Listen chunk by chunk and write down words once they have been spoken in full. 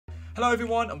Hello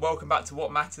everyone and welcome back to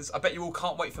What Matters. I bet you all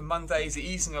can't wait for Monday as the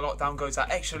easing of lockdown goes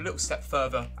that extra little step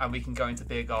further and we can go into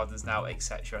beer gardens now,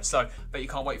 etc. So, bet you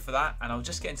can't wait for that, and I'll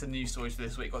just get into the news stories for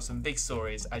this week. Got some big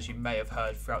stories as you may have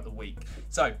heard throughout the week.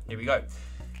 So, here we go.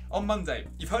 On Monday,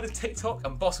 you've heard of TikTok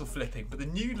and bottle flipping, but the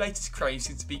new latest craze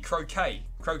seems to be croquet.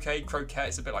 Croquet,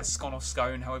 it's a bit like scone or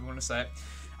scone, however you want to say it.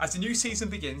 As the new season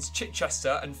begins,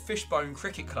 Chichester and Fishbone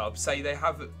Cricket Club say they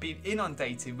have been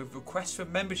inundated with requests for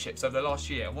memberships over the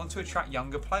last year and want to attract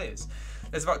younger players.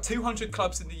 There's about 200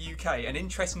 clubs in the UK, and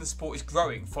interest in the sport is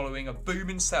growing following a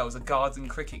boom in sales of garden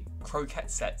cricket croquet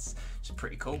sets, which is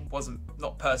pretty cool.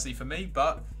 Not personally for me,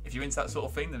 but if you're into that sort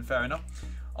of thing, then fair enough.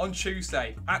 On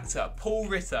Tuesday, actor Paul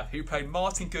Ritter, who played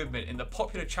Martin Goodman in the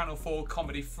popular Channel 4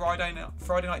 comedy Friday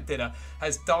Night Dinner,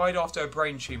 has died after a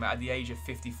brain tumour at the age of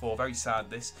 54. Very sad,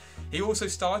 this. He also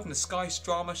starred in the Sky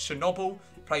drama Chernobyl,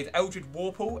 played Eldred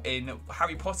Warple in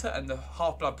Harry Potter and the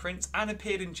Half-Blood Prince, and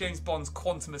appeared in James Bond's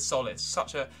Quantum of Solace.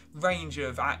 Such a range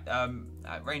of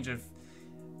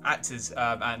actors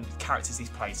and characters he's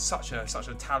played. Such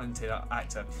a talented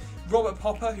actor. Robert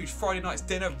Popper, who's Friday Night's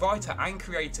Dinner writer and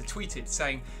creator, tweeted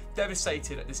saying,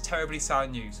 "Devastated at this terribly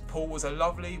sad news. Paul was a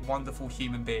lovely, wonderful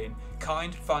human being.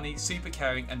 Kind, funny, super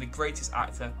caring, and the greatest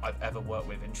actor I've ever worked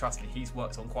with." And trust me, he's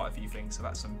worked on quite a few things, so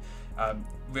that's some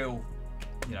real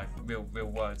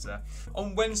words there.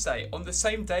 On Wednesday, on the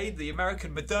same day, the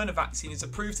American Moderna vaccine is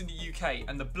approved in the UK,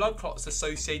 and the blood clots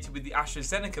associated with the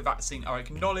AstraZeneca vaccine are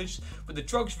acknowledged, with the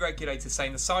drugs regulator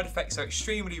saying the side effects are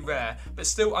extremely rare, but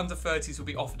still under 30s will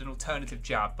be offered an alternative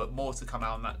jab, but more to come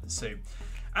out on that soon.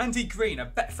 Andy Green, a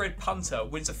Betfred punter,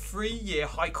 wins a 3-year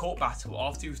High Court battle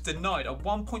after he was denied a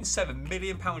 £1.7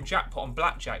 million jackpot on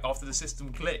Blackjack after the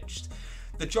system glitched.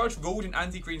 The judge ruled in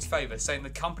Andy Green's favour, saying the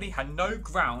company had no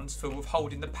grounds for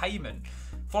withholding the payment.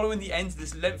 Following the end of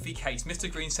this lengthy case, Mr.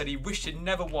 Green said he wished he'd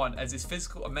never won as his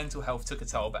physical and mental health took a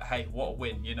toll. But hey, what a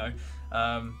win, you know.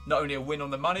 Not only a win on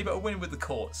the money, but a win with the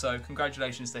court. So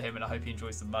congratulations to him, and I hope he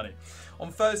enjoys the money. On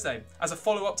Thursday, as a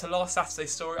follow-up to last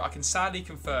Saturday's story, I can sadly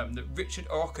confirm that Richard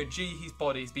Okoroghye's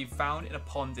body has been found in a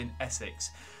pond in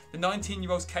Essex. The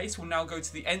 19-year-old's case will now go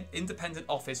to the Independent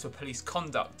Office for Police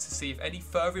Conduct to see if any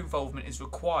further involvement is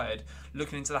required,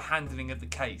 looking into the handling of the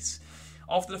case.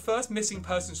 After the first missing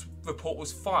persons report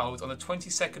was filed on the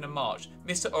 22nd of March,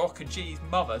 Mr. Okoroghye's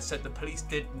mother said the police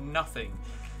did nothing.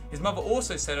 His mother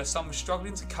also said her son was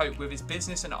struggling to cope with his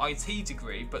business and IT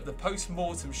degree, but the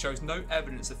post-mortem shows no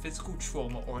evidence of physical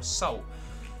trauma or assault.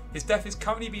 His death is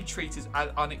currently being treated as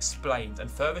unexplained, and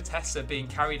further tests are being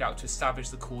carried out to establish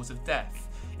the cause of death.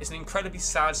 It's an incredibly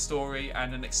sad story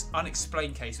and an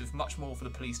unexplained case with much more for the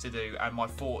police to do, and my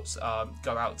thoughts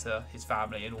go out to his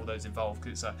family and all those involved,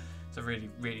 because it's a really,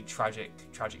 really tragic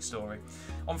story.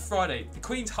 On Friday, the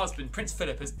Queen's husband, Prince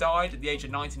Philip, has died at the age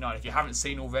of 99. If you haven't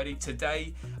seen already,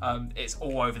 today it's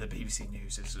all over the BBC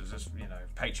News. It's just, you know,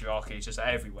 patriarchy is just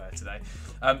everywhere today.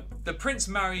 The Prince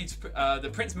married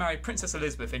Princess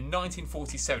Elizabeth in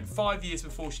 1947, 5 years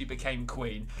before she became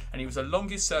Queen, and he was the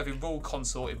longest-serving royal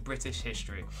consort in British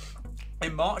history.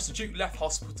 In March, the Duke left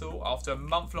hospital after a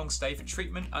month-long stay for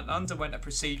treatment and underwent a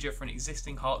procedure for an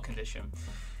existing heart condition.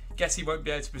 Guess he won't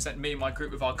be able to present me and my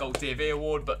group with our Gold DV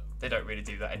award, but they don't really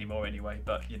do that anymore anyway.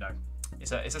 But you know,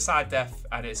 it's a sad death,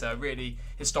 and it's a really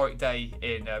historic day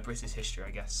in British history,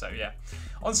 I guess. So yeah.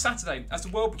 On Saturday, as the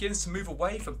world begins to move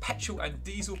away from petrol and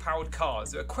diesel powered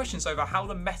cars, there are questions over how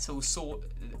the metal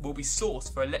will be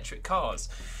sourced for electric cars.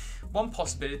 One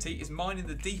possibility is mining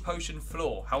the deep ocean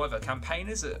floor. However,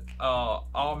 campaigners are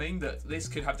arming that this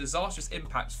could have disastrous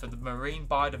impacts for the marine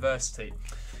biodiversity.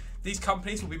 These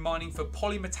companies will be mining for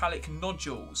polymetallic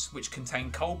nodules, which contain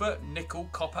cobalt, nickel,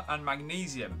 copper and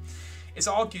magnesium. It's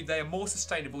argued they are more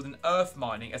sustainable than earth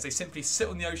mining, as they simply sit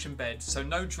on the ocean bed, so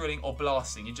no drilling or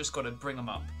blasting, you just got to bring them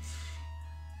up.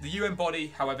 The UN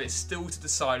body, however, is still to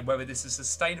decide whether this is a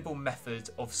sustainable method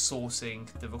of sourcing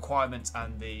the requirements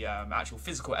and the actual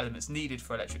physical elements needed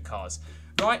for electric cars.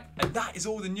 Right, and that is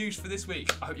all the news for this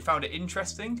week. I hope you found it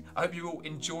interesting. I hope you all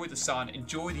enjoy the sun,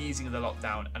 enjoy the easing of the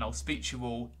lockdown, and I'll speak to you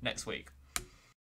all next week.